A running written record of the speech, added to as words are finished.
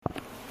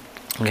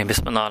Okay,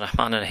 Bismillah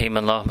ar-Rahman ar-Rahim.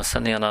 Allahumma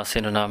salli ala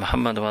Sayyidina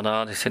Muhammad wa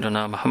ala ali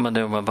Sayyidina Muhammad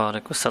wa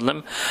barak wa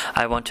sallam.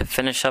 I want to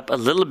finish up a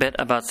little bit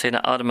about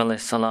Sayyidina Adam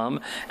alayhi salam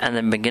and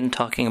then begin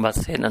talking about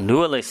Sayyidina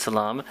Nuh alayhi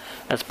salam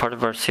as part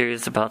of our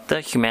series about the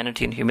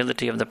humanity and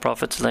humility of the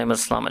Prophet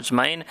sallallahu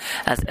ajmain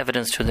as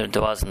evidence to their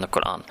du'as in the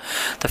Quran.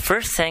 The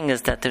first thing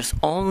is that there's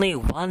only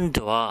one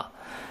du'a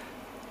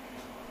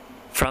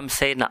from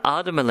Sayyidina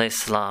Adam alayhi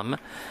salam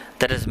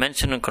that is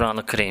mentioned in Quran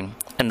al-Kareem,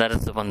 and that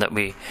is the one that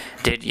we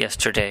did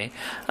yesterday,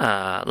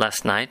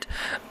 last night.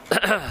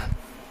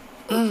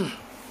 That's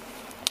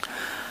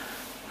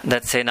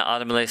Sayyidina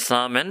Adam alayhi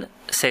salam and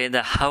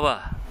Sayyidina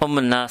Hawa,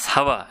 Nas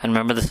Hawa. And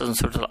remember, this is in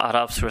Surah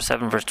Al-A'raf, Surah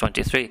 7, verse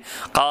 23.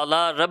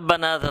 قَالَا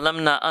رَبَّنَا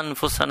ظَلَمْنَا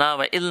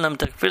أَنفُسَنَا وَإِن لَمْ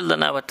تَغْفِرْ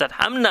لَنَا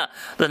وَتَرْحَمْنَا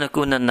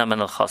لَنَكُونَنَّ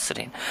مِنَ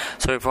الْخَاسِرِينَ.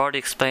 So we've already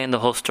explained the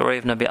whole story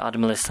of Nabi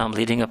Adam alayhi salam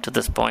leading up to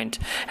this point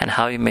and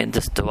how he made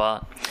this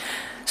dua.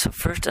 So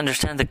first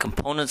understand the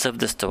components of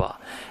this dua.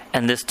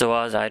 And this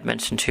dua, as I had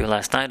mentioned to you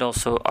last night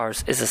also,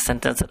 is a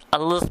sentence that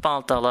Allah subhanahu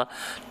wa ta'ala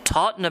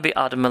taught Nabi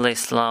Adam alayhi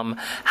salam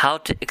how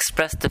to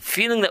express the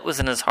feeling that was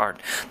in his heart.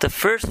 The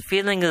first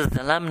feeling is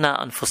zalamna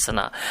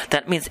anfusana.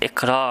 That means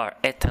iqrar,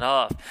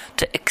 itraf,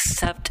 to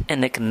accept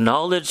and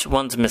acknowledge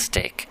one's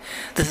mistake.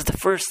 This is the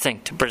first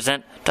thing to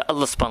present to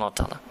Allah subhanahu wa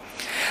ta'ala.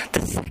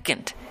 The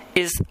second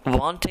is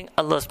wanting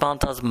Allah subhanahu wa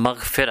ta'ala's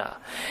maghfirah.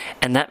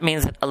 And that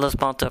means that Allah subhanahu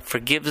wa ta'ala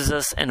forgives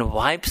us and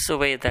wipes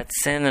away that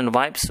sin and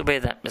wipes away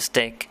that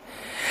mistake.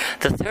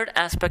 The third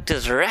aspect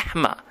is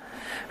rahmah.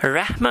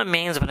 Rahmah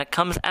means when it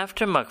comes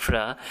after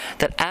maghfirah,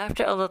 that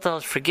after Allah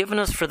ta'ala has forgiven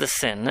us for the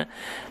sin,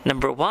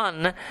 number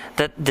one,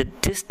 that the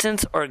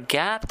distance or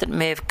gap that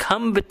may have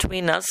come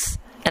between us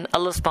and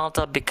Allah subhanahu wa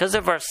ta'ala because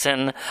of our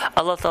sin,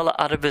 Allah ta'ala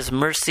out of His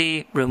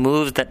mercy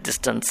removes that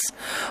distance.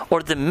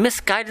 Or the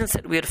misguidance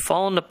that we had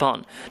fallen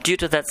upon due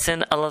to that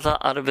sin, Allah ta'ala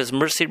out of His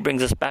mercy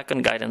brings us back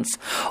on guidance.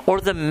 Or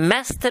the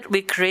mess that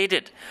we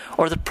created,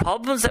 or the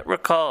problems that were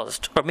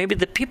caused, or maybe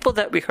the people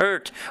that we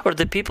hurt, or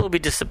the people we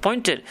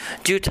disappointed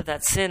due to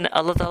that sin,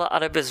 Allah ta'ala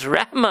out of His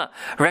rahmah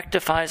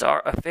rectifies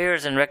our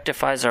affairs and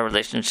rectifies our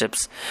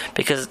relationships.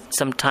 Because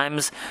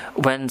sometimes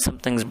when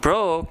something's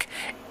broke,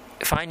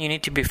 fine, you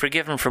need to be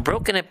forgiven for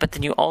broken it, but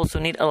then you also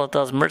need Allah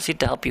Ta'ala's mercy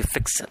to help you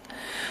fix it.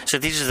 So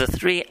these are the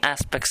three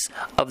aspects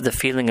of the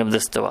feeling of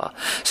this dua.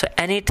 So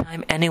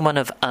anytime any one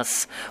of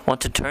us want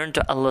to turn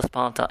to Allah subhanahu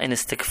wa ta'ala in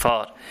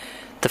istighfar,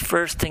 the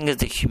first thing is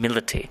the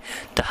humility,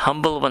 to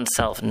humble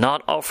oneself,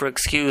 not offer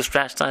excuse,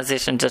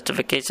 rationalization,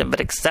 justification, but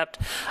accept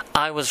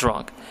I was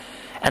wrong.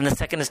 And the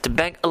second is to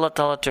beg Allah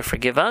Ta'ala to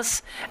forgive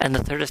us. And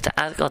the third is to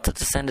ask Allah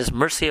to send His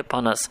mercy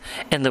upon us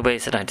in the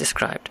ways that I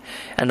described.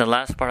 And the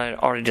last part I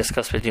already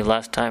discussed with you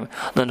last time,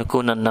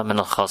 لَنَكُونَنَّ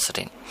مِنَ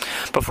الْخَاسِرِينَ.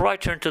 Before I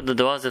turn to the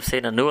du'as of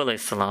Sayyidina Nuh alayhi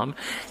salam,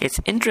 it's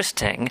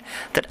interesting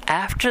that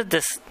after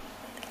this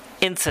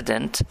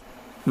incident,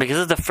 because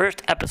it's the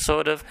first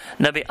episode of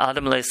Nabi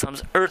Adam alayhi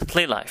salam's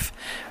earthly life,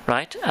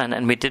 right?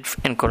 And we did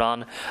in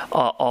Quran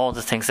all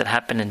the things that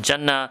happened in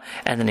Jannah,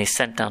 and then he's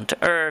sent down to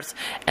earth,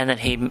 and then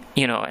he,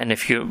 and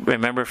if you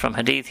remember from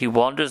Hadith, he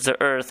wanders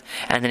the earth,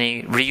 and then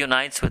he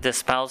reunites with his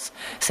spouse,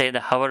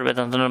 Sayyidina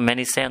Hawa,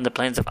 many say on the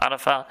plains of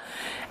Arafah,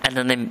 and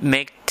then they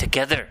make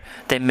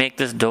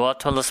this dua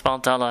to Allah subhanahu wa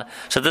ta'ala.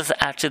 So this is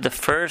actually the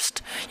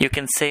first, you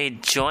can say,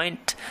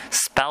 joint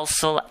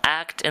spousal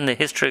act in the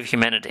history of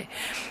humanity.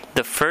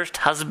 The first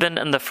husband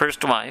and the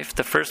first wife,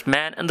 the first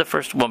man and the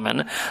first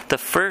woman, the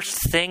first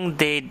thing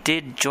they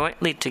did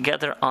jointly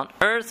together on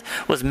earth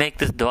was make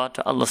this dua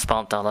to Allah subhanahu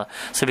wa ta'ala.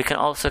 So we can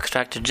also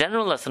extract a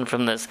general lesson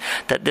from this,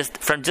 that this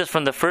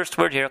from the first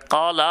word here,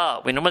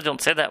 qala. We normally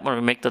don't say that when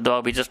we make the dua,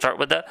 we just start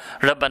with the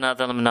Rabbana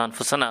zalamna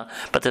anfusana.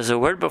 But there's a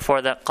word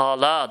before that,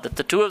 qala, that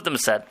the two of them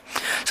said.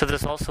 So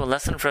there's also a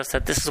lesson for us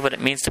that this is what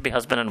it means to be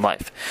husband and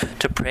wife,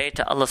 to pray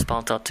to Allah subhanahu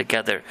wa ta'ala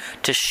together,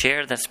 to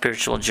share that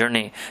spiritual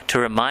journey, to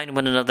remind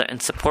one another and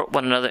support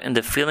one another in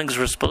the feelings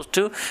we're supposed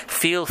to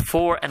feel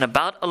for and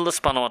about Allah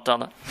subhanahu wa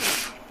ta'ala.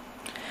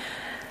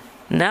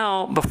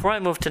 Now, before I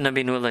move to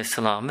Nabi Nuh alayhi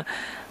salam,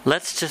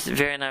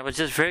 I will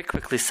just very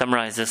quickly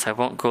summarize this. I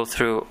won't go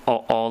through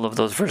all of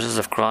those verses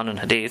of Quran and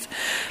Hadith.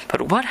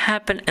 But what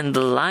happened in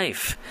the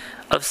life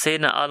of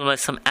Sayyidina Adam alayhi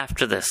salam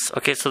after this?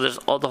 Okay, so there's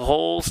the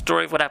whole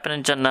story of what happened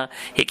in Jannah.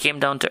 He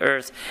came down to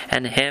earth,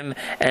 and him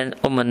and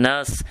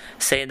Nas,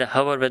 Sayyidina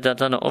Hawa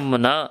radhiyallahu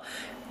anha,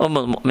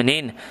 Ummul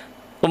Mu'mineen,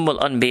 Ummul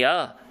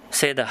Anbiya,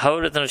 Sayyidina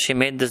Hawa, she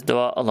made this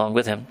dua along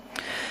with him.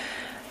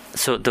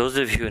 So those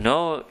of you who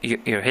know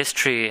your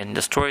history and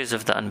the stories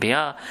of the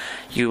Anbiya,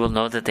 you will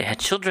know that they had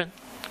children,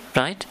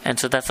 right? And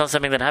so that's not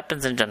something that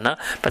happens in Jannah,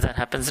 but that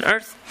happens in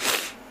earth.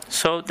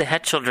 So they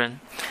had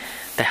children,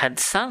 they had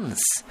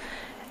sons.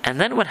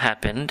 And then what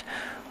happened?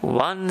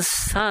 One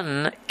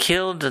son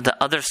killed the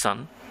other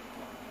son.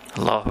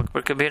 Allahu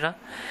Akbar Kabira.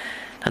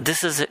 Now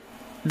this is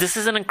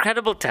an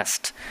incredible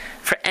test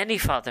for any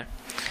father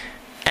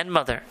and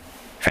mother,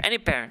 for any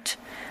parent.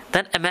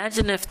 Then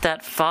imagine if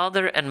that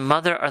father and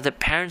mother are the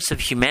parents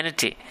of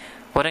humanity.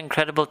 What an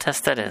incredible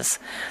test that is.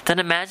 Then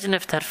imagine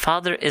if that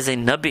father is a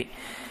Nabi,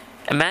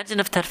 Imagine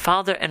if that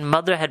father and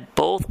mother had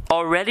both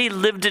already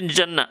lived in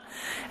Jannah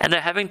and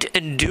they're having to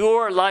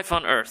endure life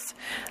on earth.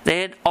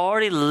 They had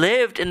already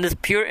lived in this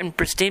pure and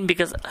pristine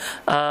because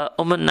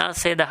Nas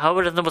Sayyidah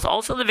Hawa was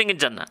also living in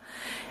Jannah.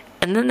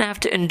 And then they have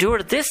to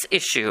endure this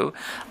issue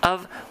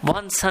of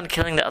one son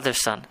killing the other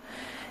son.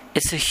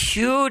 It's a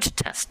huge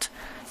test.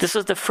 This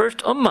was the first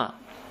ummah.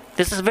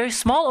 This is a very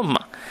small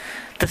ummah.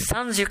 The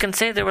sons, you can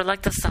say, they were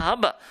like the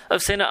Sahaba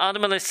of Sayyidina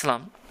Adam alayhi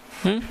salam.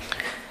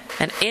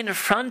 And in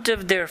front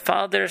of their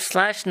father /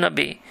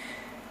 Nabi,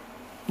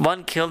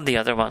 one killed the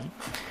other one.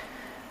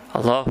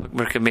 Allahu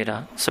Akbar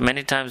Kabira. So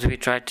many times we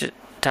try to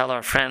tell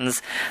our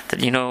friends that,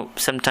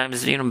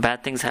 sometimes,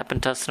 bad things happen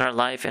to us in our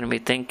life and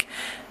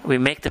we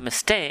make the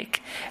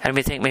mistake and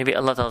we think maybe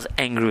Allah Ta'ala is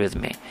angry with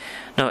me.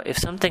 No, if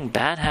something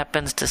bad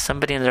happens to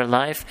somebody in their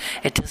life,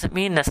 it doesn't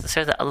mean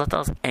necessarily that Allah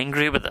Ta'ala is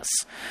angry with us.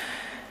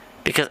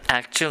 Because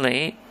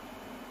actually,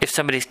 if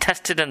somebody's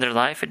tested in their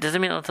life, it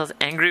doesn't mean Allah Ta'ala is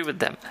angry with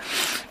them.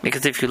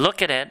 Because if you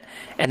look at it,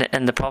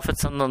 and the Prophet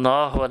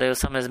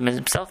ﷺ has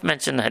himself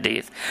mentioned in the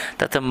hadith,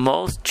 that the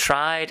most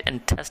tried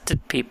and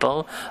tested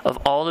people of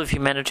all of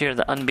humanity are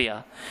the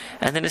Anbiya.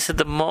 And then he said,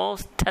 the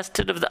most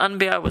tested of the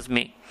Anbiya was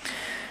me.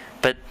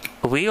 But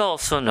we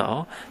also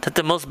know that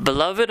the most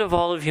beloved of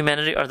all of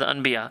humanity are the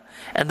Anbiya.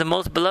 And the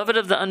most beloved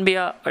of the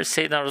Anbiya are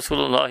Sayyidina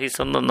Rasulullah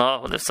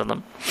sallallahu alaihi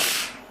wasallam.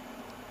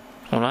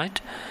 Alright?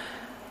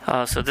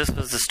 So this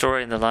was the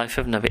story in the life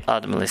of Nabi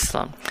Adam alayhi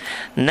salam.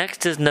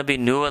 Next is Nabi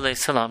Nuh alayhi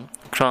salam.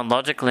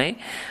 Chronologically,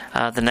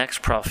 the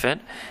next prophet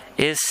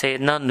is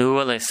Sayyidina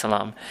Nuh alayhi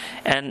salam.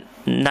 And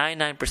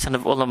 99%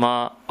 of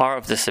ulama are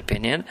of this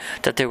opinion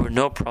that there were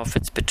no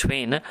prophets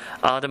between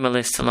Adam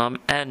alayhi salam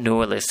and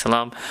Nuh alayhi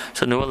salam.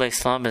 So Nuh alayhi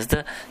salam is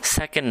the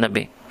second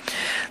Nabi.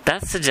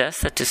 That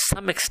suggests that to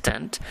some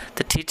extent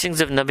the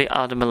teachings of Nabi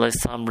Adam alayhi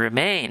salam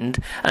remained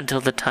until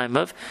the time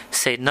of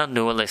Sayyidina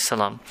Nuh alayhi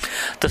salam.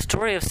 The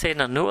story of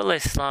Sayyidina Nuh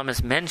alayhi salam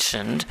is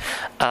mentioned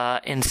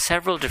in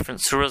several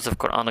different surahs of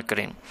Quran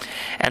al-Kareem.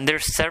 And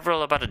there's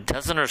about a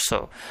dozen or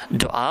so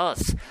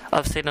du'as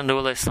of Sayyidina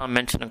Nuh alayhi salam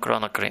mentioned in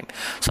Quran al-Kareem.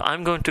 So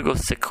I'm going to go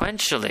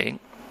sequentially.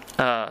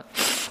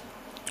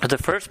 The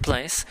first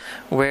place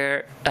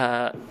where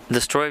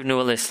the story of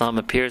Nuh alayhi salam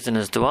appears in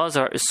his du'as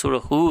is Surah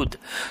Hud.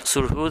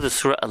 Surah Hud is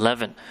Surah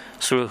 11.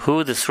 Surah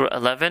Hud is Surah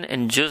 11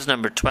 in Juz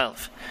number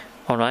 12.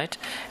 Alright?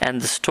 And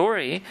the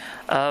story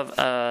of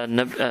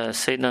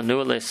Sayyidina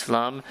Nuh alayhi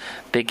salam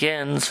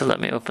begins, so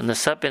let me open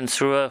this up, in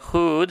Surah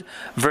Hud,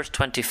 verse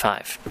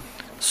 25.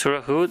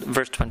 Surah Hud,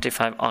 verse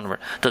 25 onward.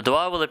 The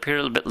dua will appear a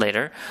little bit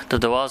later. The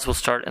duas will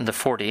start in the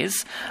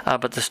 40s,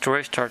 but the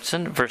story starts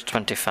in verse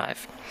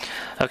 25.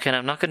 Okay, and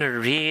I'm not going to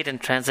read and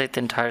translate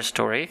the entire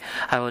story.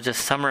 I will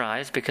just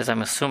summarize because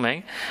I'm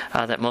assuming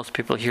that most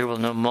people here will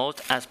know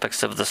most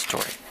aspects of the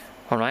story.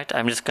 Alright,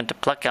 I'm just going to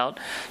pluck out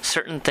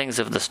certain things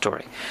of the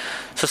story.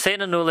 So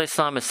Sayyidina Nuh alayhi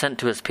salam is sent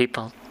to his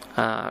people,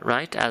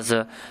 right, as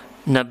a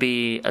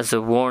Nabi, as a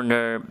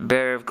warner,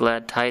 bearer of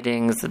glad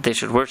tidings that they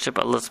should worship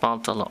Allah subhanahu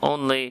wa ta'ala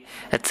only,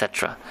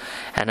 etc.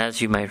 And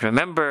as you might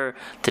remember,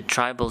 the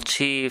tribal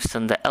chiefs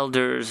and the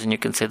elders, and you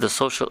can say the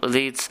social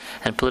elites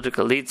and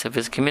political elites of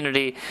his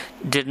community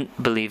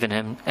didn't believe in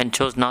him and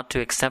chose not to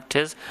accept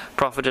his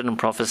prophethood and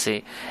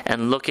prophecy.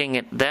 And looking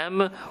at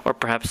them, or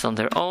perhaps on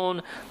their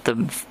own,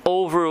 the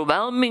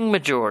overwhelming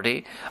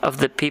majority of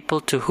the people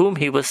to whom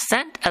he was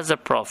sent as a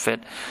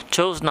prophet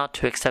chose not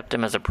to accept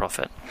him as a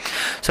prophet.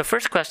 So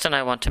first question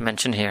I want to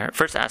mention here,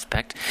 first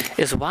aspect,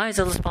 is why is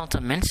Allah subhanahu wa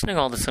ta'ala mentioning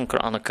all this in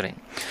Quran al-Kareem?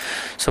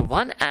 So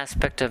one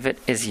aspect of it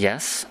is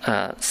yes,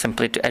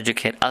 simply to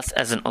educate us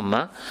as an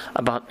ummah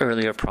about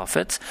earlier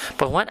prophets,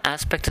 but one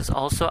aspect is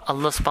also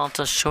Allah subhanahu wa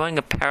ta'ala showing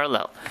a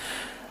parallel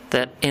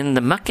that in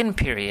the Meccan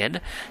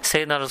period,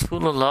 Sayyidina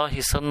Rasulullah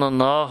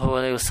sallallahu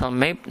alayhi wa sallam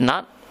may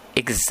not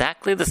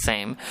exactly the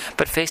same,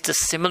 but faced a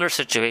similar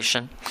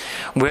situation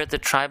where the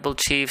tribal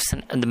chiefs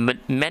and the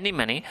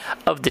many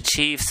of the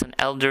chiefs and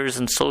elders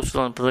and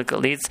social and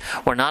political elites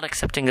were not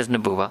accepting his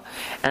nubuwah,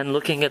 and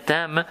looking at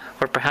them,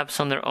 or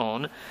perhaps on their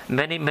own,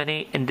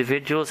 many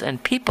individuals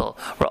and people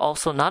were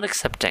also not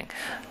accepting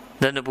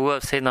the nubuwah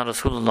of Sayyidina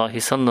Rasulullah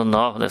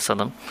sallallahu alaihi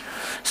wasallam.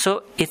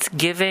 So it's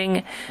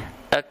giving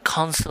a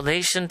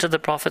consolation to the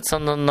Prophet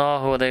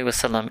sallallahu alaihi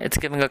wasallam. It's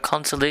giving a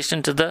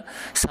consolation to the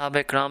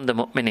Sahaba Ikram, the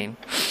Mu'mineen.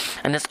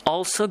 And it's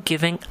also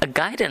giving a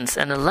guidance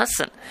and a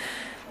lesson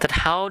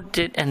that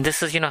and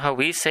this is, how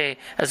we say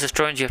as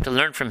historians, you have to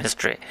learn from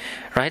history,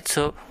 right?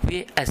 So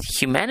we, as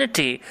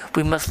humanity,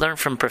 we must learn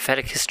from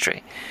prophetic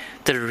history.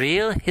 The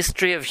real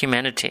history of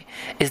humanity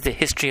is the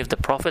history of the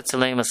Prophets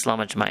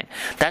ﷺ.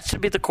 That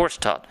should be the course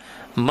taught.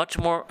 Much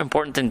more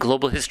important than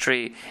global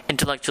history,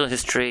 intellectual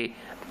history,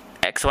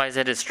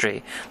 XYZ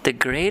history. The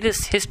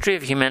greatest history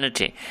of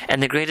humanity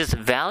and the greatest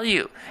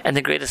value and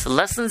the greatest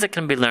lessons that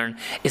can be learned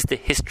is the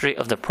history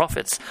of the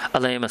Prophets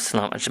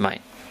ﷺ.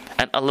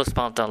 And Allah subhanahu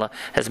wa ta'ala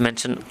has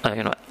mentioned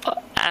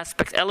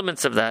aspects,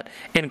 elements of that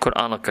in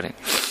Quran al-Kareem.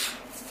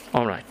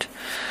 Alright.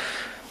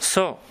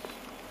 So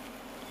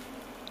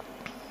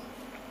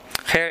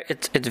Here,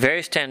 it's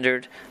very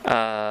standard.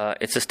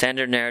 It's a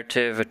standard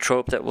narrative, a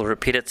trope that will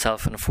repeat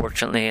itself,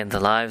 unfortunately, in the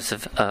lives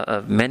of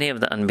many of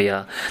the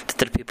Anbiya, that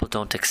the people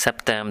don't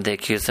accept them. They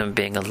accuse them of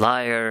being a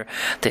liar.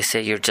 They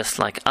say, you're just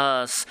like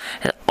us.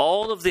 And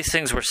all of these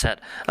things were said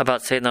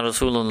about Sayyidina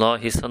Rasulullah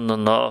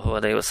sallallahu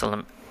alayhi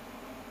wasallam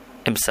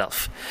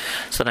himself.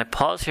 So then I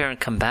pause here and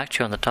come back to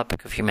you on the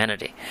topic of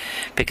humanity,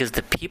 because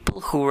the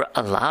people who were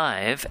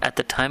alive at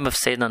the time of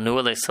Sayyidina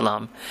Nuh alayhi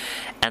salam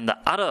and the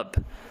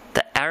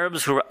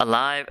Arabs who were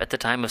alive at the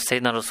time of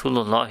Sayyidina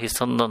Rasulullah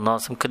sallallahu alaihi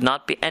wasallam could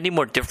not be any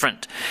more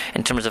different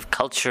in terms of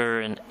culture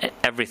and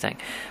everything.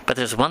 But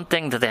there's one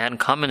thing that they had in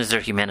common, is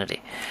their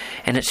humanity.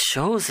 And it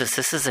shows us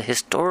this is a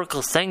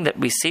historical thing that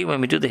we see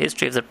when we do the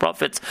history of the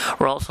prophets.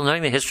 We're also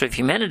learning the history of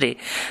humanity,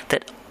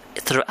 that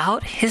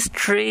throughout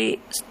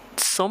history,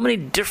 so many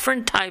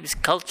different types,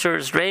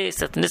 cultures, race,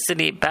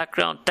 ethnicity,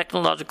 background,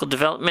 technological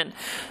development,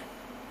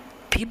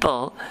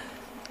 people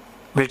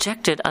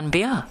rejected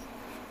Anbiya,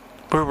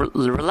 were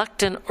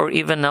reluctant or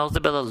even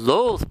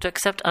loath to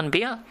accept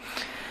Anbiya,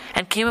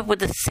 and came up with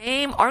the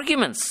same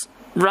arguments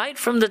right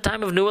from the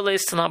time of Nuh alayhi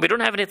salam. We don't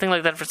have anything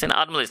like that for Sayyidina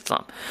Adam alayhi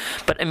salam,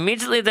 but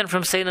immediately then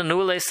from Sayyidina Nuh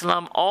alayhi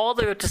salam all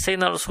the way to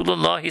Sayyidina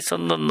Rasulullah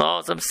sallallahu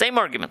alaihi wasallam, same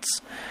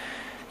arguments.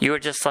 You are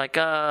just like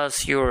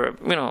us, you're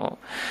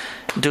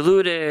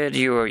deluded,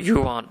 you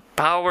want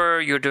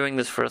power, you're doing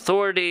this for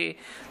authority.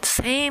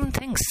 Same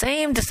thing,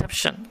 same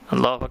deception.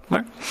 Allahu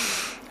Akbar.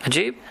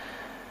 Ajib.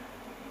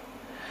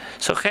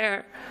 So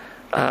here,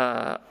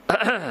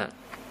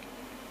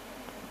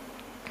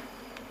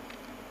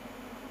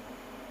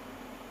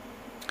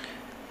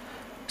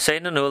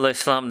 Sayyidina Nuh alayhi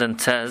salam then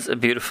says a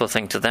beautiful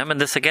thing to them, and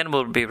this again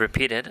will be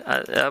repeated.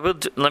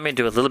 Let me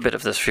do a little bit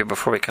of this for you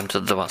before we come to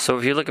the dua. So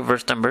if you look at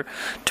verse number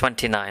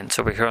 29,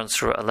 so we're here on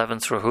Surah 11,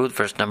 Surah Hud,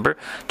 verse number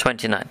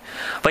 29.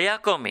 وَيَا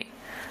قَوْمِ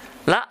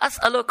لَا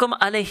أَسْأَلُكُمْ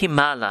عَلَيْهِ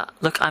مَالًا.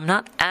 Look, I'm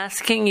not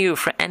asking you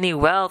for any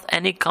wealth,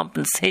 any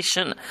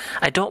compensation.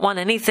 I don't want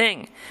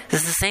anything.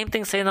 This is the same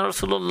thing Sayyidina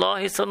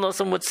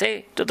Rasulullah would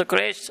say to the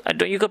Quraysh.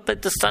 You could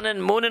put the sun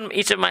and moon in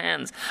each of my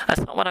hands.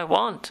 That's not what I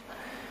want.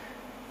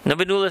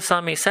 Nabi Nuh alayhi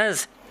salam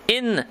says,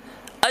 in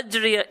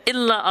ajriya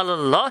illa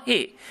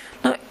alallahi.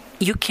 No,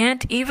 you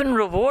can't even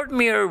reward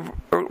me or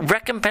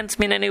recompense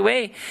me in any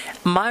way.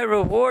 My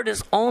reward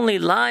only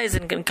lies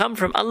and can come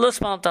from Allah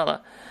subhanahu wa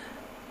ta'ala.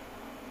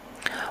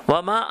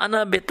 وَمَا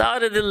أَنَا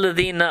بِطَارِدِ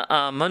الَّذِينَ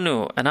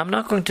آمَنُوا. And I'm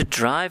not going to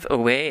drive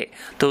away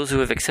those who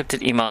have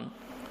accepted Iman.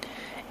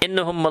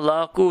 إِنَّهُمْ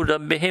مَلَاقُوا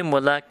رَبِّهِمْ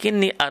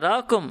وَلَكِنِّي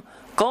أَرَاكُمْ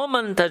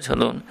قَوْمًا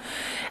تَجْهَلُونَ.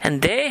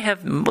 And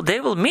they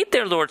will meet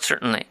their Lord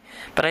certainly.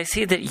 But I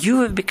see that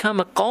you have become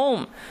a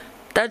qawm,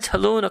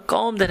 tajhalun, a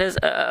qawm that has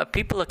a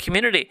people, a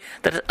community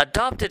that has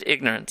adopted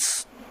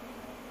ignorance.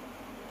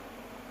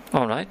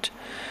 Alright.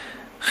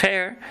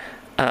 Khair.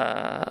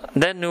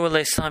 Then Nuh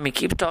alayhi salam, he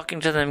keeps talking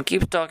to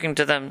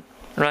them,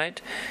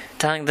 right?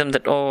 Telling them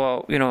that,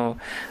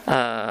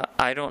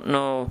 I don't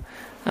know,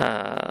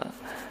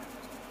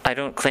 I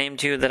don't claim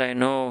to you that I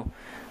know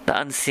the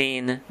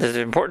unseen. This is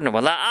important.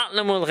 وَلَا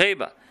أَعْلَمُ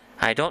الْغَيْبَ.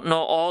 I don't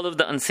know all of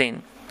the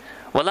unseen.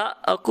 وَلَا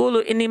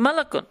أَقُولُ إِنِّي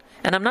مَلَكٌ.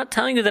 And I'm not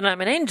telling you that I'm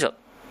an angel.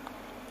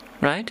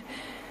 Right?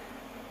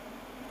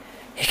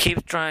 He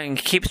keeps trying.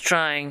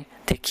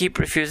 They keep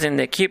refusing,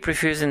 they keep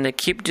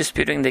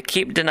disputing, they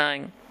keep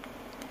denying.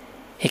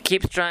 He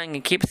keeps trying,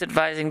 he keeps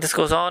advising. This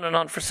goes on and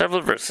on for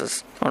several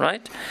verses.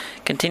 Alright?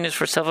 Continues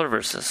for several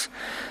verses.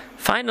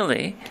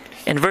 Finally,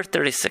 in verse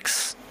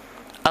 36,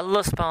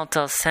 Allah subhanahu wa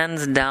ta'ala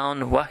sends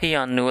down wahi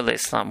on Nuh alayhi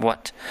salam.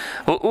 What?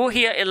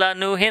 وَأُوحِيَ إِلَى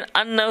نُوحٍ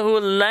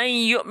أَنَّهُ لَن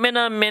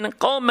يُؤْمِنَ مِنْ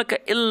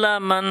قَوْمِكَ إِلَّا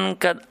مَنْ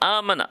قَدْ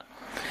آمَنَ.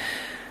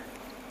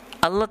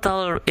 Allah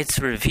Ta'ala, it's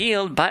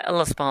revealed by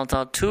Allah subhanahu wa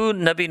ta'ala to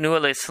Nabi Nuh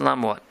alayhi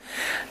salam what?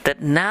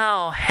 That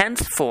now,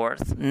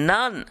 henceforth,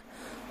 none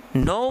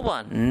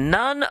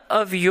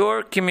of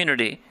your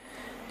community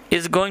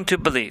is going to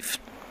believe.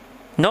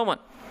 No one.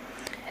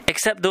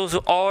 Except those who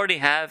already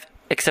have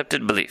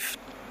accepted belief.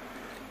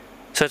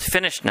 So it's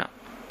finished now.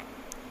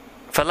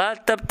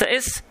 فَلَا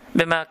تَبْتَئِسْ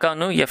بِمَا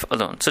كَانُوا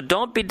يَفْعَلُونَ. So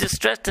don't be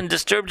distressed and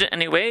disturbed in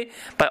any way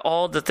by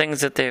all the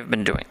things that they have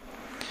been doing.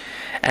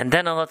 And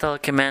then Allah Ta'ala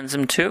commands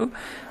him to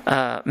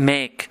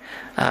make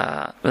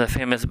the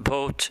famous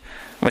boat,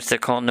 which they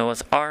call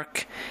Noah's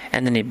Ark.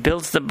 And then he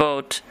builds the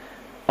boat.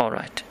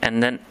 Alright.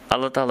 And then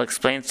Allah Ta'ala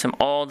explains to him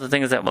all the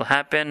things that will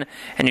happen,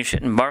 and you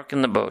should embark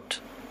in the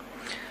boat.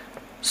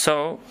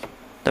 So,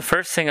 the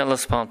first thing Allah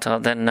subhanahu wa ta'ala,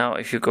 then now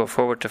if you go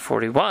forward to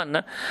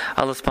 41,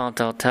 Allah subhanahu wa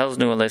ta'ala tells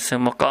Nuh alayhi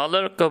salam,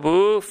 وَقَالَ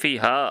ارْكَبُوا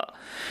فِيهَا.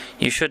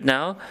 You should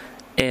now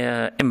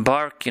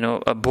embark,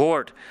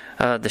 aboard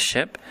the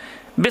ship.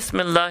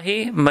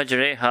 Bismillahi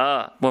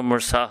majreha wa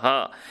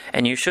mursaha.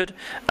 And you should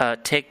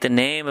take the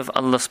name of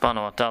Allah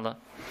subhanahu wa ta'ala.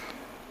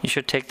 You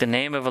should take the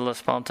name of Allah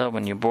subhanahu wa ta'ala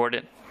when you board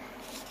it.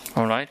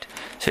 Alright?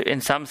 So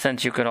in some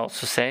sense you could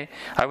also say,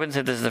 I wouldn't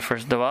say this is the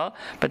first dua,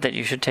 but that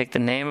you should take the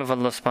name of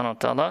Allah subhanahu wa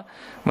ta'ala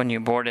when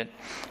you board it.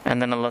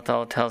 And then Allah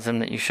ta'ala tells him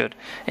that you should,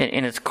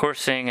 in its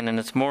coursing and in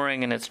its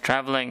mooring and its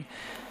traveling,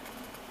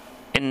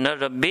 Inna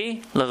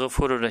Rabbi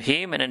laghafurur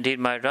rahim, and indeed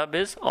my Rabb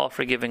is all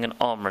forgiving and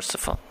all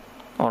merciful.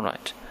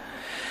 Alright.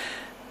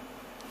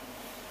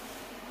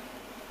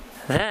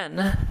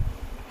 Then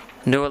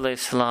Nuh alayhi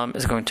salam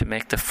is going to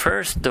make the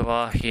first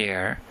dua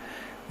here,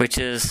 which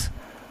is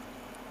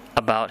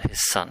about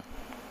his son,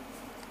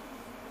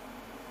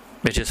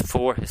 which is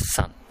for his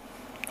son.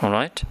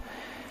 Alright?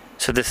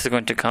 So this is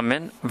going to come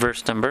in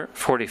verse number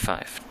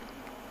 45.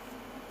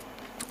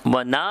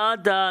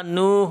 وَنَادَى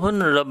نُوحٌ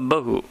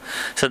رَبَّهُ.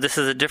 So this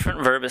is a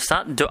different verb. It's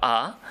not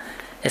dua.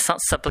 It's not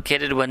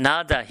supplicated.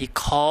 وَنَادَى. He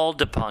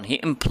called upon. He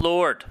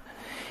implored.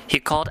 He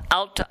called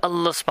out to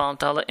Allah subhanahu wa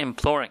ta'ala,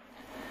 imploring.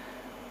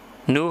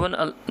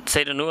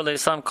 Sayyidina Nuh alayhi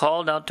salam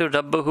called out to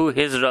Rabbahu,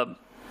 his Rabb.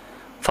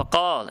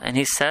 فَقَال. And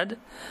he said,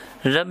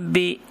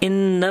 رَبِّي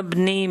إِنَّ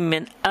ابْنِي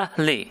مِنْ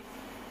أَهْلِي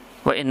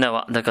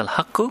وَإِنَّ وَعْدَكَ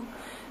الْحَقُّ.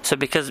 So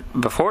because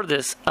before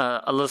this,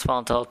 Allah subhanahu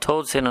wa ta'ala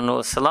told Sayyidina Nuh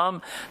alayhi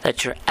salam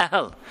that your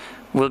Ahl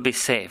will be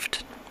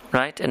saved.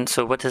 Right? And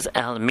so what does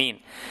Ahl mean?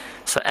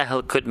 So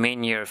Ahl could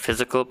mean your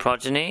physical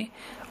progeny,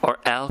 or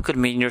Ahl could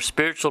mean your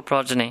spiritual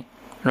progeny.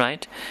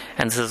 Right?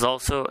 And this is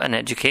also an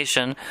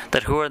education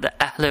that who are the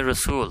Ahl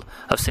Rasul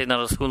of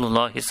Sayyidina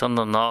Rasulullah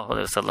sallallahu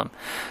alaihi wasallam.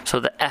 So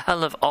the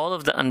Ahl of all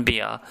of the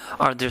Anbiya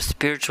are their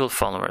spiritual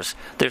followers,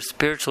 their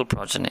spiritual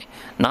progeny,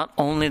 not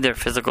only their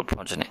physical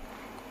progeny.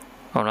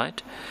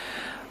 Alright?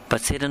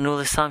 But Sayyidina Nuh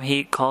alayhi salam,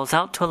 he calls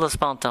out to Allah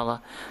subhanahu wa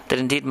ta'ala that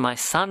indeed my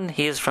son,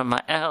 he is from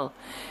my Ahl,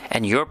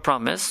 and your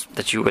promise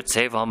that you would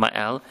save all my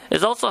Ahl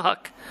is also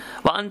haq.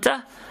 Wa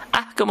anta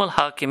ahkamul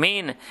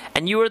hakimin,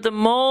 and you are the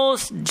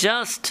most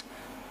just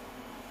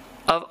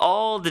of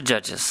all the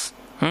judges.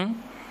 So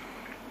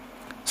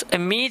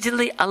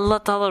immediately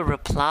Allah Ta'ala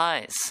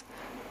replies.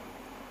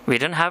 We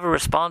didn't have a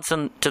response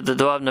to the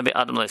dua of Nabi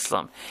Adam alayhi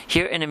salam.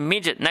 Here in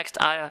immediate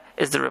next ayah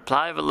is the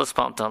reply of Allah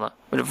subhanahu wa ta'ala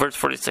with verse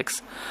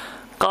 46.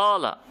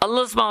 Qala,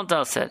 Allah subhanahu wa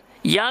ta'ala said,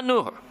 Ya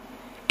Nuh,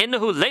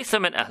 innahu laysa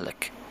min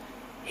ahlik.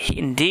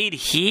 Indeed,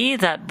 he,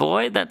 that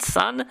boy, that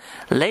son,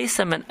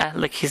 laysa min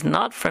ahlik. He's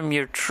not from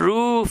your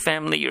true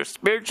family, your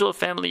spiritual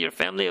family, your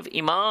family of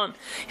Iman.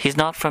 He's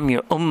not from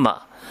your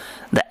ummah.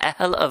 The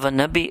Ahl of a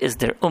Nabi is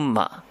their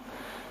ummah.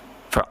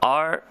 For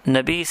our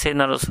Nabi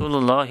Sayyidina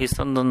Rasulullah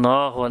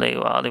sallallahu alayhi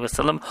wa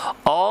sallam,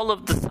 all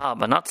of the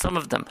Sahaba, not some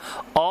of them,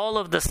 all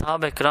of the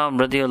Sahaba Ikram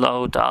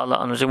radiyallahu ta'ala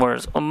anhum were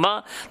his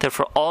ummah,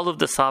 therefore all of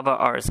the Sahaba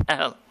are his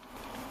Ahl.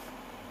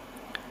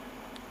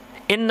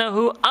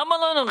 Innahu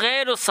amalun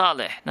ghayru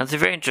salih. Now it's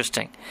very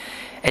interesting.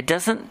 It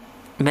doesn't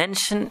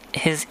mention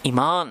his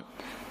iman.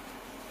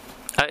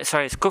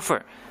 His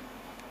kufr.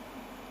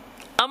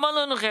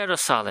 Amalun ghayru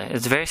salih.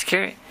 It's very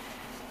scary.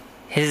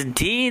 His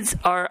deeds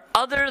are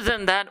other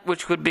than that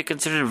which would be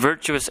considered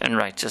virtuous and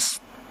righteous.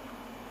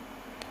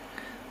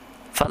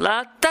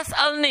 فَلَا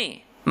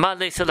تَسْأَلْنِي مَا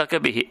لَيْسَ لَكَ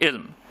بِهِ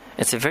إِلْمٍ.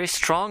 It's a very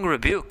strong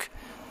rebuke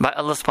by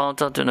Allah subhanahu wa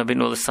ta'ala to Nabi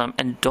Nuh alayhi salam.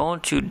 And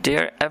don't you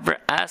dare ever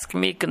ask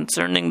me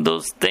concerning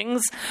those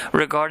things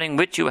regarding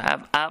which you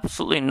have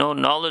absolutely no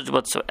knowledge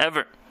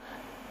whatsoever.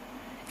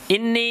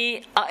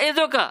 إِنِّي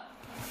أَعِذُكَ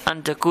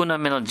أَن تَكُونَ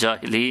مِنَ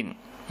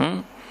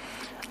الْجَاهِلِينَ.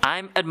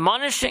 I'm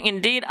admonishing,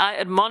 indeed I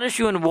admonish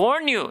you and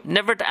warn you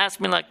never to ask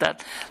me like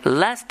that,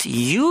 lest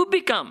you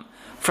become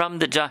from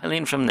the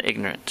jahilin, from the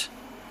ignorant.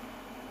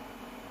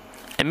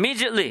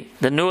 Immediately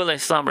the Nuh alayhi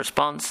salam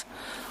responds,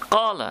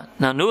 Qala.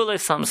 Now Nuh alayhi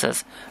salam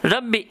says,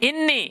 Rabbi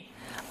inni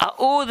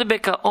a'udhu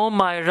bika, O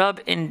my Rabb,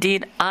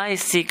 indeed I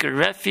seek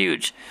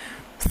refuge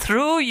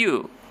through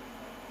you,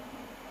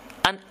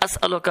 an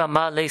as'aluka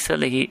ma laysa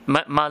li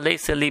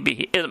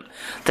bihi ilm,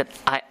 that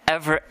I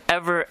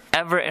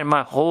ever in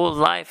my whole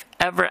life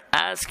ever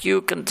ask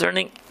you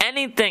concerning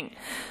anything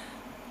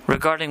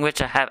regarding which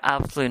I have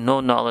absolutely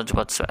no knowledge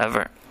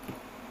whatsoever.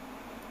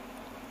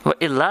 Wa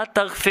illa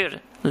taghfir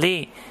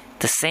li.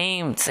 The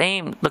same,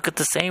 look at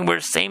the same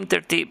word, same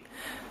tertib.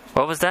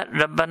 What was that?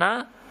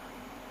 Rabbana.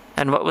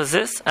 And what was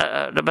this?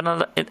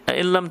 Rabbana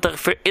illam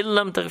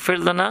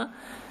taghfir lana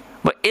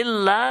wa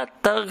illa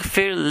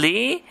taghfir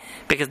li,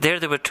 because there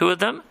were two of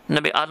them,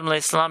 Nabi Adam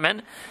alayhi salam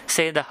and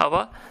Sayyidah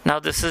Hawa. Now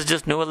this is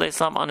just Nuh alayhi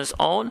salam on his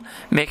own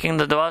making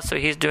the dua, so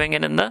he's doing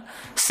it in the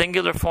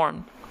singular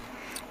form,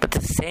 but the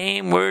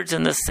same words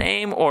in the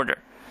same order.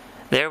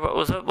 There what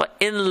was it? Wa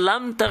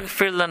illam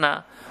taghfir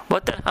lana wa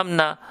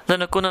tarhamna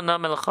lanakunanna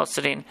minal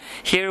khasirin.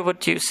 Here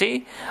what you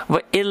see? Wa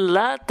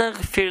illa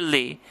taghfir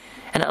li.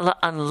 And Allah,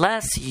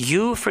 unless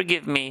you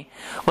forgive me,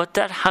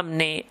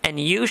 وَتَرْحَمْنِي, and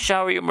you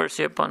shower your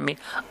mercy upon me,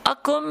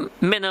 أَكُمْ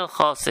مِنَ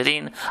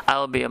الْخَاسِرِينَ, I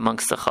will be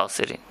amongst the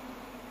khasirin.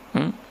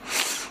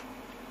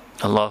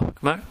 Allahu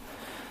Akbar.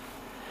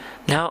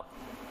 Now,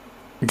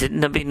 did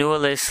Nabi Nuh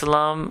alayhi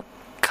salam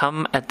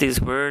come at these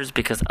words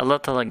because Allah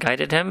Ta'ala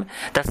guided him?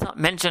 That's not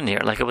mentioned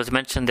here, like it was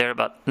mentioned there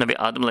about Nabi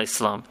Adam alayhi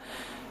salam.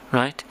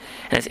 Right?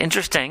 And it's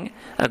interesting,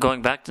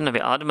 going back to Nabi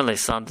Adam alayhi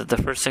salam, that the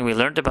first thing we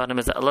learned about him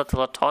is that Allah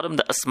Ta'ala taught him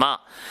the asma,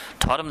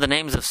 taught him the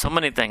names of so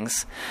many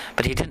things,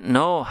 but he didn't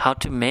know how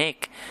to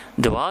make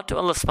dua to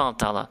Allah subhanahu wa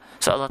ta'ala.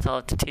 So Allah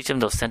Ta'ala to teach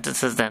him those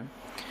sentences then.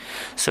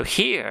 So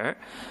here,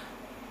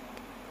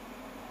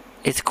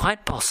 it's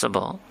quite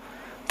possible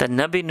that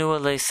Nabi Nuh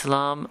alayhi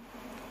salam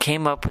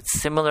came up with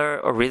similar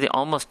or really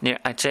almost near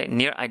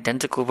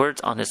identical words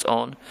on his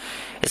own.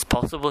 It's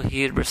possible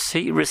he had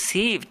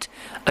received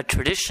a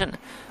tradition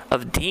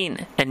of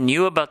deen and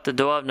knew about the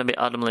dua of Nabi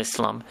Adam alayhi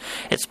salam.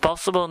 It's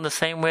possible in the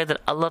same way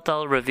that Allah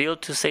Ta'ala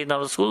revealed to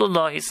Sayyidina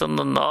Rasulullah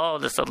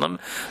sallallahu alaihi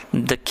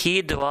wasallam the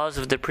key duas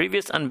of the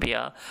previous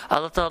Anbiya.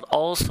 Allah Ta'ala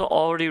also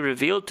already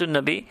revealed to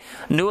Nabi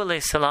Nuh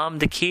alayhi salam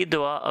the key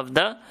dua of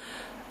the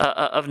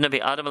of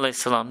Nabi Adam alayhi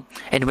salam,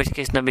 in which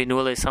case Nabi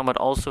Nuh alayhi salam would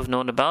also have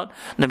known about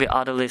Nabi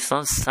Adam alayhi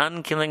salam's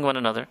son killing one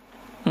another,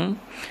 and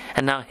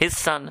now his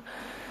son.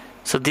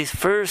 So these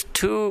first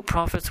two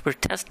prophets were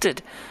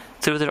tested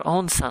through their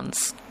own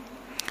sons.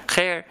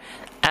 Khair,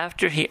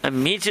 after he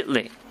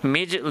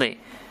immediately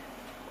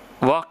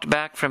walked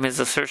back from his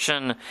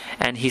assertion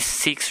and he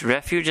seeks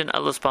refuge in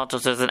Allah subhanahu wa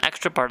ta'ala. There's an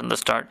extra part in the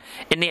start.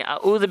 Inni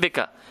a'udhu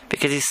bika,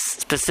 because he's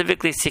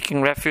specifically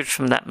seeking refuge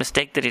from that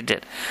mistake that he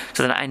did.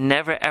 So that I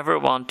never ever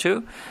want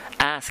to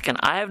ask, and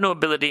I have no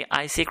ability,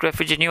 I seek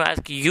refuge in you. I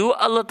ask you,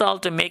 Allah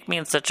Ta'ala, to make me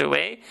in such a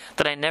way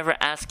that I never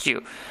ask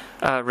you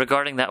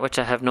regarding that which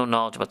I have no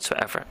knowledge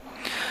whatsoever.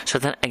 So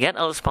then again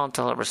Allah subhanahu wa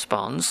ta'ala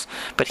responds,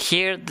 but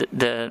here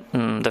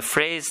the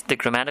phrase, the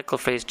grammatical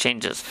phrase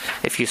changes.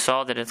 If you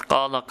saw that it's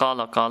qala,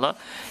 qala, qala,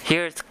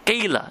 here it's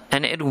qila,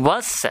 and it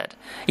was said,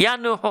 Ya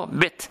Nuh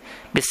bit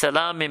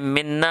bisalamin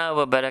minna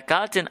wa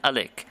barakatin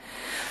alik.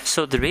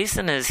 So the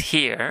reason is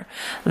here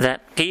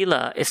that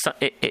qila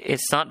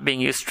it's not being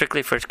used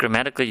strictly for its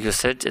grammatical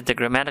usage. The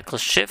grammatical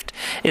shift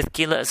is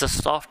qila as a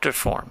softer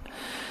form.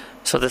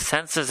 So the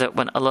sense is that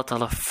when Allah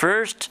Ta'ala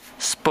first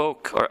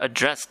spoke or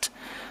addressed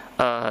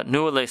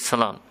Nuh alayhi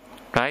salam,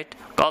 right?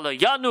 Qala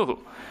ya Nuh.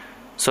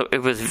 So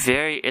it was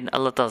very in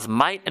Allah Ta'ala's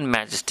might and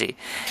majesty.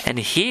 And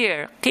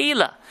here,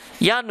 qila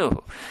ya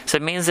Nuh. So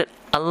it means that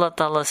Allah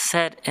Ta'ala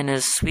said in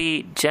His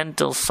sweet,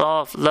 gentle,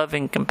 soft,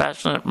 loving,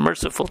 compassionate,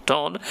 merciful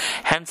tone.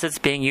 Hence it's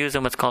being used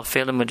in what's called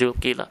fi'l majul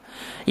qila.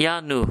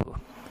 Ya Nuh.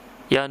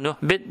 Ya Nuh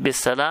bit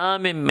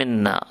bisalamin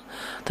minna.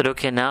 That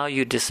okay, now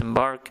you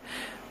disembark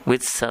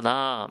with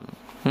salam.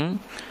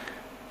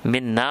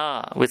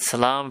 Minna, with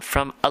salam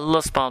from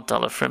Allah subhanahu wa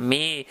ta'ala, from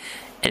me.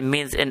 It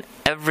means in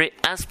every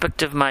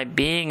aspect of my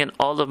being and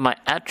all of my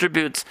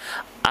attributes,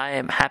 I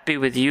am happy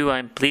with you, I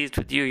am pleased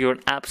with you, you're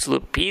an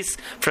absolute peace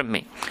from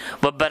me.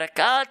 Wa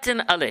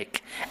barakatin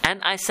alaik,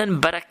 and I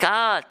send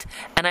barakat,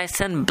 and I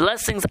send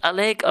blessings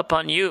alaik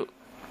upon you.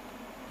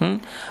 Wa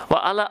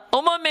ala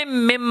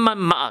umamim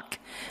mimman ma'ak,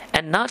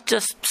 and not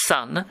just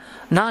son,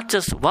 not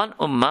just one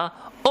ummah.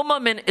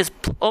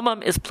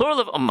 Umam is plural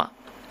of ummah.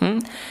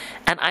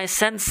 And I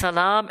send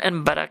salam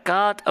and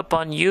barakat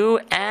upon you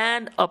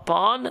and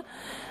upon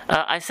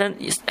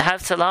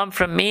have salam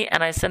from me,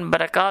 and I send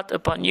barakat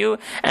upon you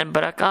and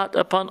barakat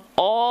upon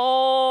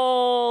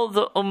all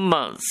the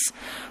ummahs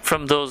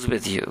from those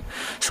with you.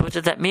 So what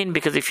does that mean?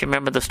 Because if you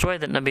remember the story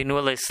that Nabi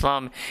Nuh alayhi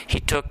salam, he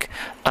took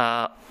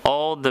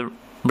all the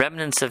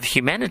remnants of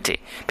humanity,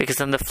 because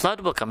then the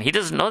flood will come. He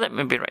doesn't know that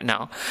maybe right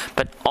now,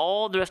 but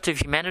all the rest of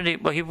humanity,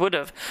 well, he would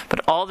have, but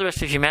all the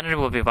rest of humanity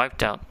will be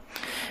wiped out.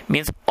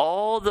 Means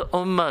all the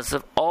ummahs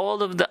of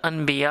all of the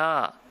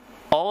anbiya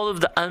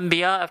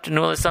after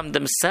Nuh alayhi salam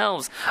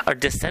themselves are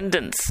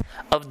descendants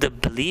of the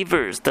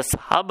believers, the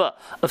sahaba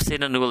of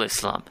Sayyidina Nuh alayhi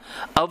salam,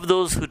 of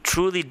those who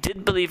truly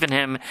did believe in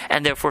him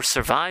and therefore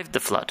survived the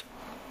flood.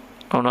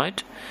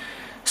 Alright?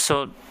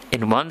 So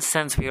in one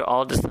sense, we are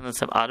all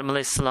descendants of Adam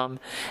alayhi salam.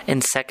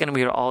 In second,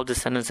 we are all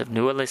descendants of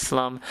Nuh alayhi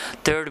salam.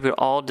 Third, we are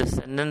all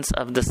descendants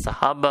of the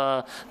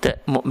Sahaba, the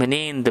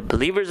Mu'mineen, the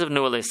believers of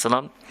Nuh alayhi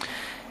salam.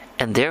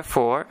 And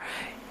therefore,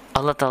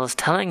 Allah Ta'ala is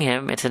telling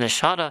him, it's an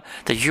ishara,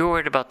 that you're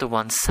worried about the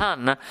one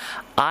son.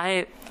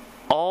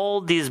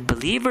 All these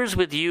believers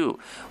with you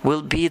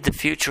will be the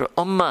future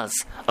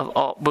ummahs of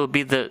all, will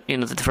be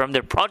from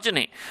their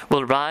progeny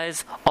will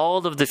rise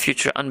all of the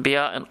future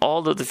anbiya and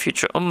all of the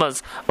future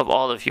ummahs of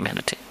all of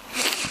humanity.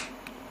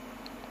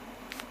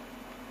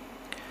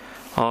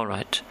 All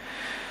right.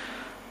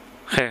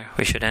 Here,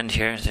 we should end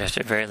here. It's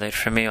very late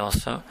for me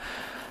also.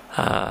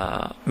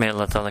 May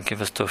Allah Ta'ala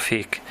give us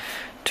tawfiq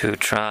to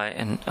try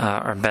and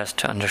our best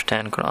to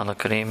understand Quran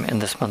al-Kareem in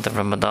this month of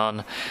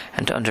Ramadan,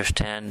 and to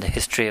understand the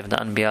history of the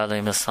Anbiya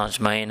alayhim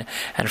as-Sajmain,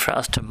 and for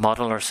us to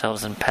model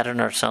ourselves and pattern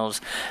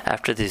ourselves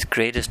after these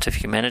greatest of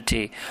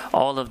humanity,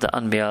 all of the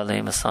Anbiya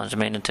alayhim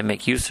as-Sajmain, and to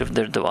make use of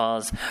their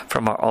du'as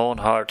from our own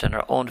heart and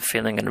our own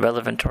feeling and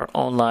relevant to our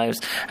own lives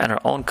and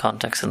our own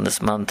context in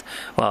this month.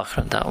 Wa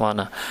akhir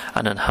da'wana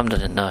an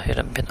alhamdulillahi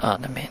rabbil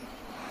alameen.